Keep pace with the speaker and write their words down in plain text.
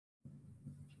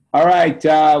All right,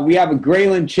 we have a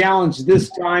Graylind challenge this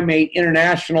time, a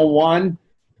international one.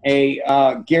 A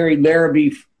Gary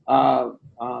Larabee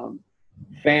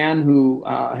fan who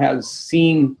has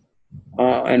seen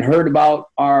and heard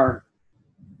about our,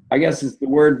 I guess it's the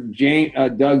word,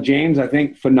 Doug James, I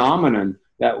think, phenomenon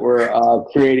that we're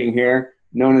creating here,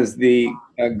 known as the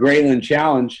Graylind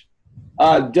challenge.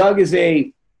 Doug is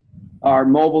our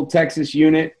mobile Texas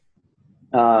unit.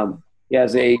 He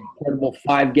has a incredible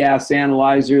 5-gas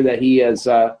analyzer that he has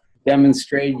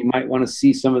demonstrated. You might want to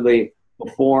see some of the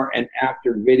before and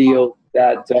after video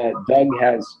that Doug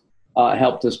has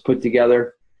helped us put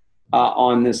together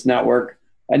on this network.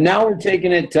 And now we're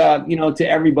taking it, to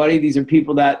everybody. These are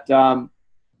people that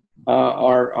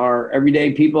are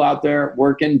everyday people out there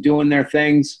working, doing their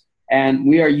things, and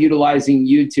we are utilizing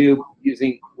YouTube,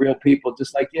 using real people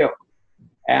just like you.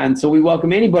 And so we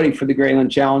welcome anybody for the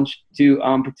Graylind Challenge to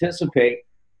participate.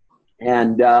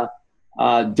 And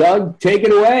Doug, take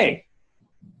it away.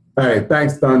 Hey,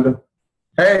 thanks, Thunder.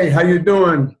 Hey, how you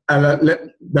doing?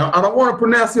 Now, I don't want to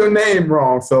pronounce your name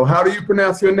wrong, so how do you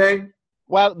pronounce your name?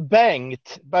 Well,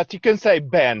 BENCK, but you can say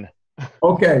Ben.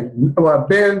 Okay, well,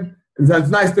 Ben, it's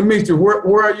nice to meet you.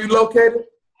 Where are you located?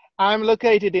 I'm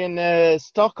located in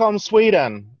Stockholm,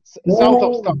 Sweden, south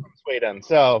of Stockholm, Sweden.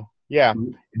 So, yeah.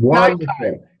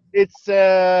 Wonderful. It's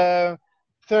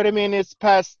 30 minutes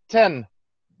past 10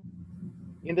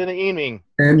 in the evening.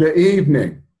 In the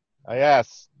evening?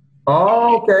 Yes.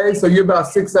 Oh, okay, so you're about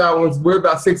 6 hours, we're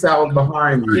about 6 hours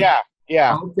behind you. Yeah,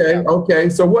 yeah. Okay, yeah. Okay.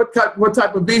 So what type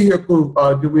of vehicle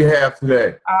do we have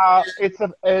today?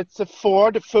 It's a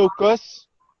Ford Focus.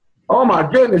 Oh my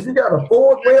goodness, you got a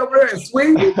Ford way over there in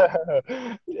Sweden?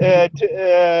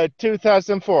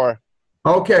 2004.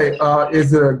 Okay,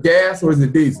 is it a gas or is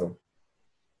it diesel?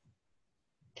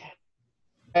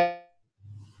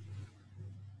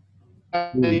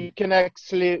 You can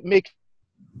actually mix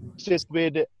it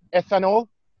with ethanol.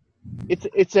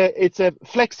 It's a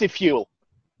flexi fuel.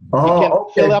 Oh, you can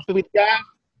okay. fill up with gas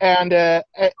and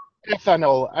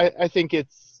ethanol. I think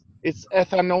it's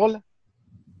ethanol.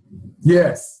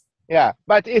 Yes. Yeah,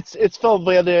 but it's filled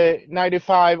with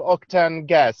 95 octane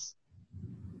gas.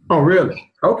 Oh,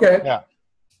 really? Okay. Yeah.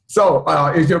 So,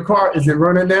 is your car? Is it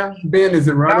running now, Ben? Is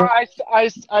it running? No,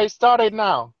 I started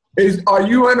now. Are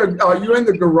you in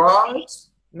the garage?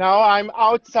 No, I'm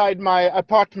outside my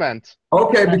apartment.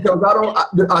 Okay, because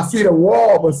I see the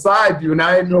wall beside you, and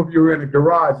I didn't know if you were in the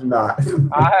garage or not.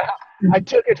 I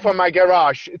took it from my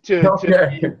garage to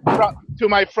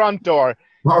my front door.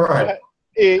 All right.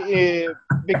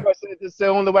 Because it is the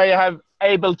only way I have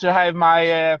able to have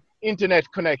my internet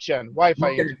connection, Wi-Fi.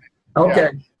 Okay. Internet. Okay.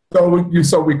 Yeah.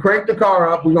 So we crank the car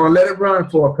up. We're gonna let it run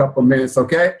for a couple minutes.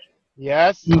 Okay.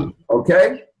 Yes.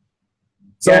 Okay.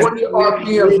 So what are your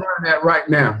RPMs running at right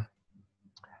now?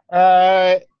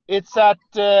 It's at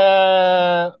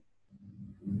 1,000.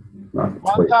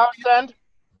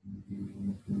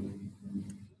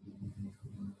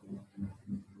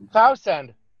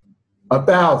 1,000.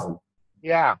 1,000.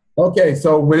 Yeah. Okay,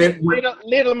 so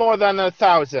little more than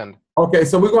 1,000. Okay,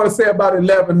 so we're going to say about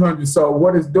 1,100. So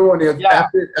what it's doing is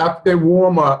after they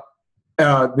warm up,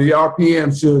 the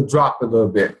RPM should drop a little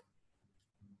bit.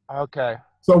 Okay.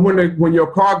 So when your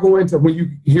car when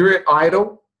you hear it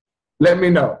idle, let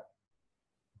me know.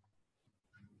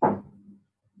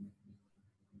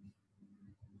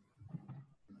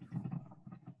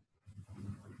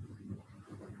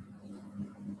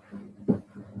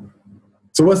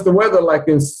 So what's the weather like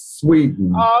in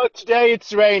Sweden? Oh, today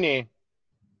it's rainy.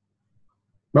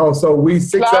 No, so we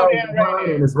 6 hours behind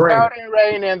and it's raining. Cloudy and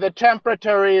rain, and the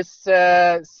temperature is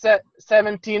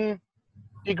 17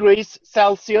 degrees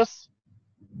Celsius.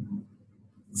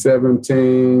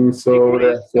 17, so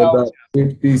that's about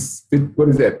 50, what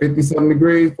is that, 50-something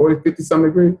degrees, 40, 50-something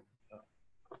degrees?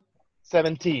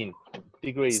 17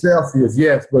 degrees. Celsius,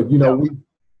 yes, but you know,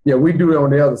 we do it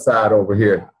on the other side over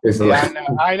here. It's I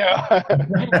know.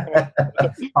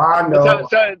 I know.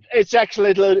 So it's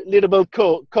actually a little bit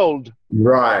cold.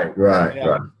 Right.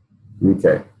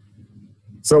 Okay.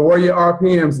 So what are your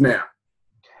RPMs now?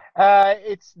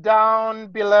 It's down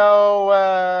below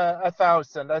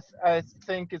 1,000. I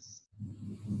think it's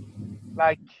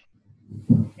like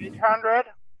 800.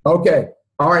 Okay.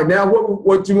 All right. Now,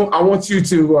 what you want? I want you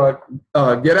to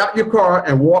get out your car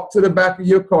and walk to the back of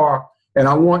your car, and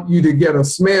I want you to get a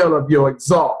smell of your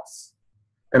exhaust,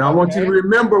 and I want you to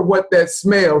remember what that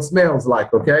smells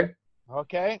like. Okay.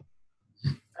 Okay.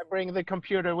 I bring the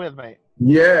computer with me.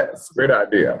 Yes. Great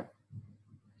idea.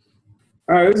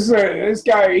 This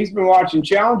guy, he's been watching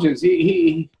challenges.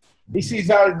 He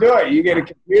sees how to do it. You get a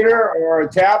computer or a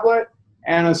tablet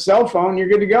and a cell phone, you're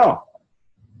good to go.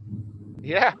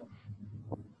 Yeah.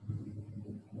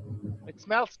 It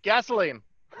smells gasoline.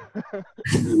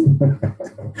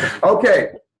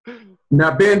 Okay.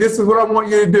 Now, Ben, this is what I want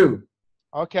you to do.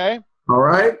 Okay. All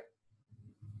right.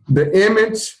 The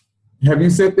image. Have you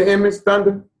sent the image,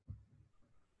 Thunder?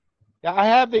 Yeah, I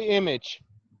have the image.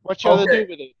 What shall I do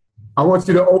with it? I want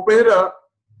you to open it up.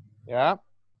 Yeah.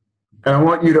 And I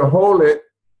want you to hold it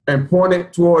and point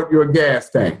it toward your gas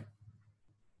tank.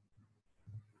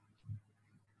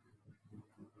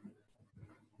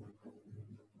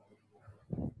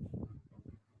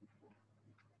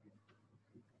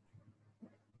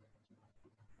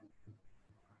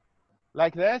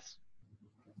 Like this?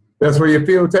 That's where your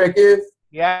fuel tank is?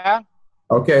 Yeah.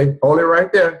 Okay, hold it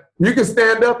right there. You can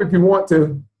stand up if you want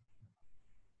to.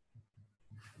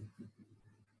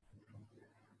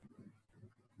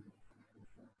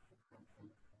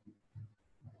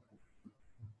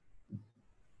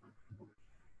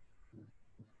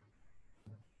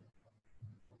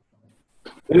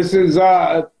 This is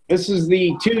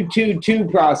the 222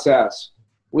 process.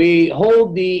 We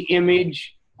hold the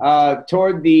image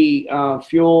toward the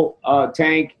fuel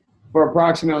tank for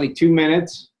approximately 2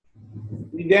 minutes.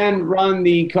 We then run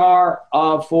the car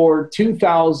for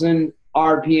 2,000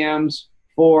 RPMs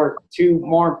for 2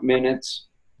 more minutes,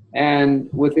 and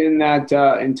within that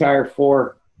entire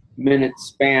 4-minute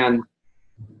span,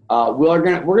 we're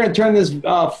gonna turn this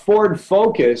Ford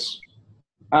Focus.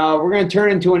 We're going to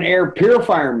turn into an air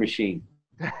purifier machine.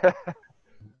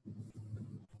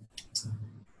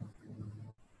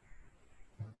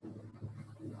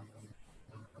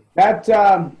 That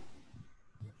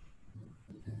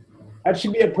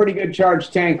should be a pretty good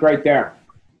charged tank right there.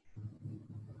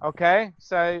 Okay,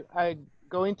 so I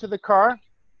go into the car.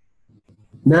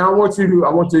 Now I want you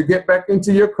to get back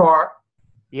into your car.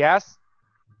 Yes.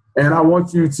 And I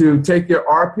want you to take your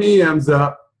RPMs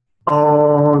up.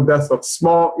 That's a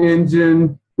small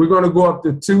engine. We're going to go up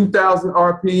to 2,000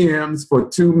 RPMs for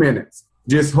 2 minutes.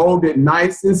 Just hold it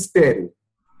nice and steady.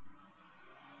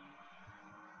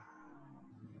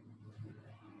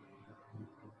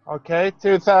 Okay,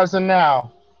 2,000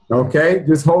 now. Okay,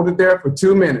 just hold it there for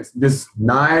 2 minutes. Just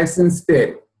nice and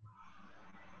steady.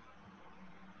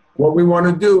 What we want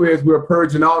to do is we're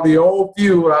purging all the old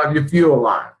fuel out of your fuel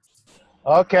line.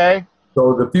 Okay.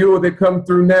 So the fuel that comes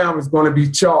through now is going to be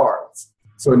charged.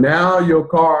 So now your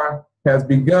car has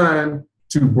begun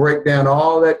to break down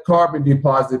all that carbon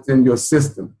deposits in your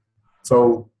system.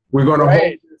 So we're going to hold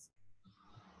this.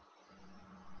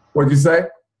 What'd you say?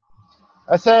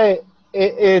 I say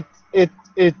it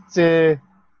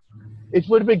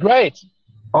would be great.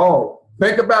 Oh,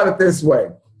 think about it this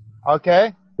way.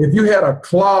 Okay. If you had a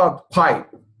clogged pipe,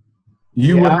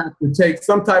 you would have to take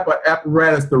some type of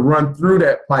apparatus to run through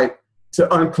that pipe to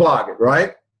unclog it,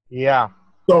 right? Yeah.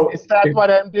 So is that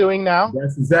what I'm doing now?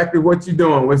 That's exactly what you're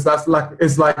doing.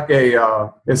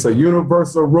 It's a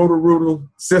universal rotor-rooter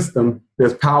system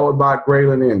that's powered by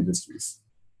Graylind Industries.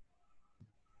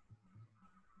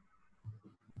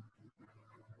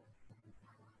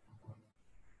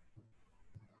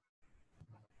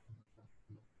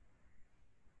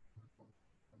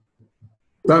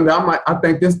 Thunder, I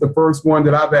think this is the first one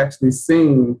that I've actually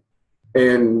seen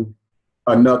in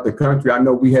another country. I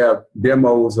know we have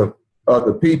demos of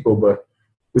other people, but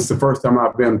this is the first time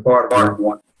I've been part of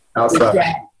one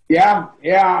outside. Yeah.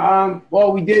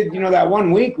 Well, we did, that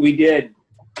 1 week we did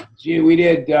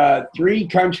 3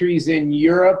 countries in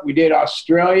Europe. We did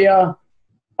Australia,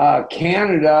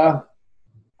 Canada.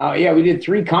 We did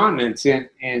 3 continents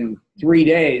in 3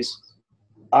 days.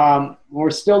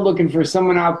 We're still looking for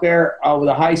someone out there with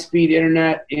a high-speed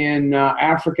internet in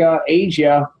Africa,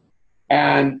 Asia,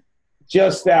 and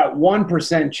just that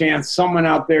 1% chance someone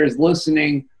out there is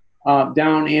listening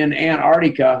down in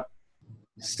Antarctica.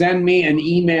 Send me an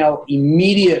email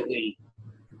immediately.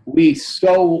 We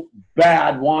so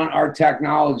bad want our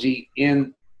technology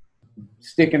in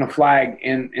sticking a flag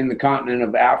in the continent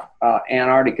of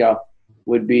Antarctica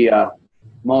would be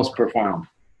most profound.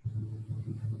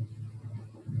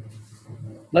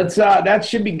 That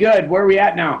should be good. Where are we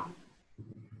at now?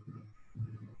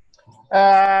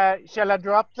 Shall I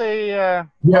drop the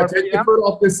take your foot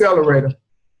off the accelerator.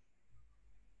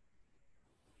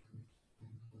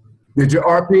 Did your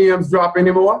RPMs drop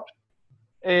anymore?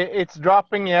 It's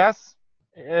dropping, yes.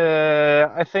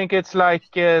 I think it's like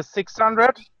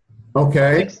 600.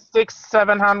 Okay.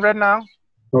 700 now.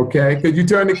 Okay. Could you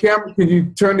turn the camera? Could you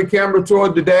turn the camera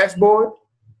toward the dashboard?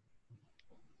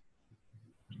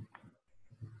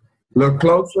 A little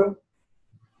closer.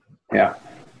 Yeah.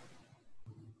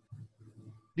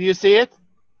 Do you see it?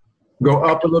 Go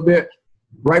up a little bit.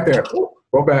 Right there.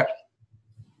 Go back.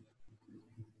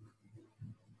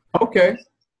 Okay.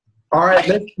 All right,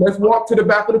 let's walk to the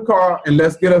back of the car and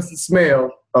let's get us the smell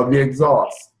of the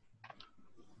exhaust.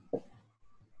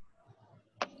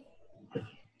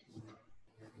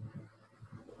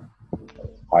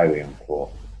 Highly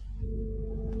uncool.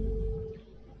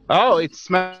 Oh, it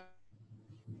smells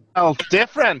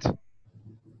different.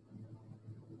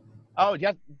 Oh,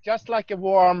 just like a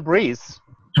warm breeze.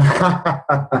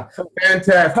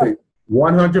 Fantastic. 100%,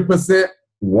 100%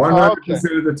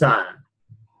 of the time.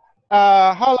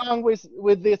 How long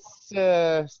with this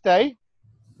stay?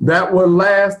 That will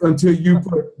last until you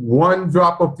put 1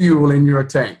 drop of fuel in your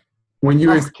tank. When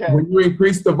you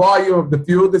increase the volume of the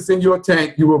fuel that's in your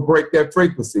tank, you will break that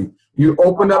frequency. You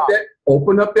open up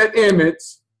that image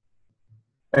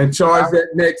and charge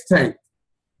that next tank.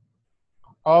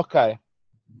 Okay.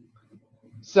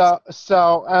 So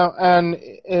and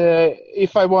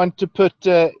if I want to put,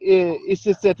 is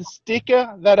this a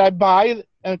sticker that I buy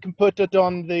and can put it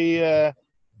on the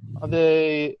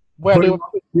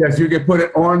yes, you can put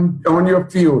it on your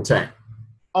fuel tank.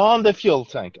 On the fuel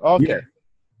tank. Okay. Yeah.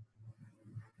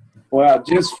 Well,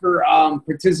 just for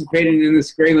participating in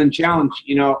this Graylind challenge,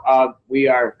 you know, we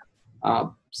are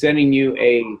sending you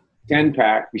a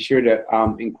 10-pack. Be sure to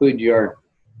include your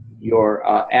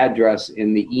address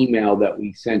in the email that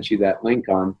we sent you that link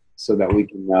on, so that we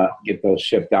can get those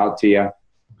shipped out to you.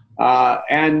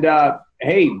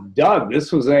 Hey, Doug,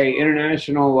 this was a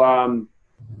international.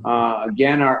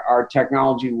 Again, our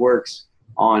technology works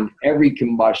on every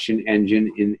combustion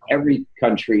engine in every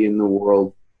country in the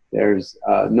world. There's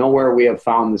nowhere we have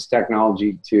found this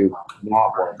technology to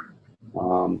not work.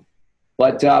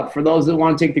 But for those that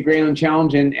want to take the Graylind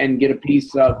challenge and get a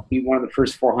piece of, be one of the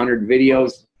first 400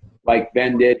 videos like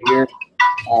Ben did here,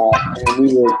 and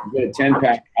we will get a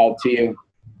 10-pack out to you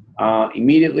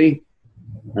immediately.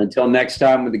 Until next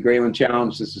time with the Graylind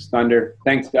challenge, this is Thunder.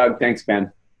 Thanks, Doug. Thanks,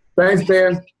 Ben. Thanks,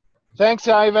 Ben. Thanks,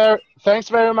 Iver. Thanks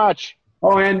very much.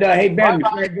 Oh, and hey, Ben,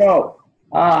 before I go,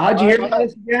 how'd you hear about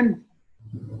us again?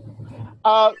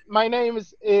 My name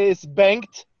is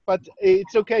BENCK, but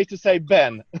it's okay to say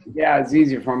Ben. Yeah, it's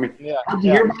easier for me. Yeah. How'd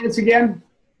you hear about us again?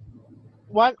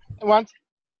 What?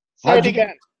 Say it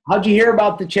again. How'd you hear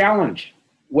about the challenge?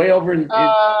 Way over in.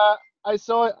 I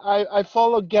saw. I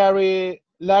follow Gary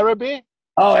Larabee.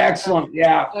 Oh, excellent!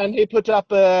 Yeah. And he put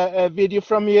up a video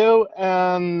from you,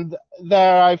 and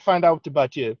there I find out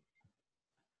about you.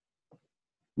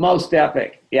 Most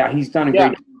epic. Yeah, he's done a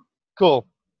great job. Cool.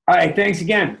 All right, thanks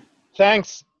again.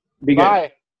 Thanks. Be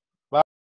good. Bye.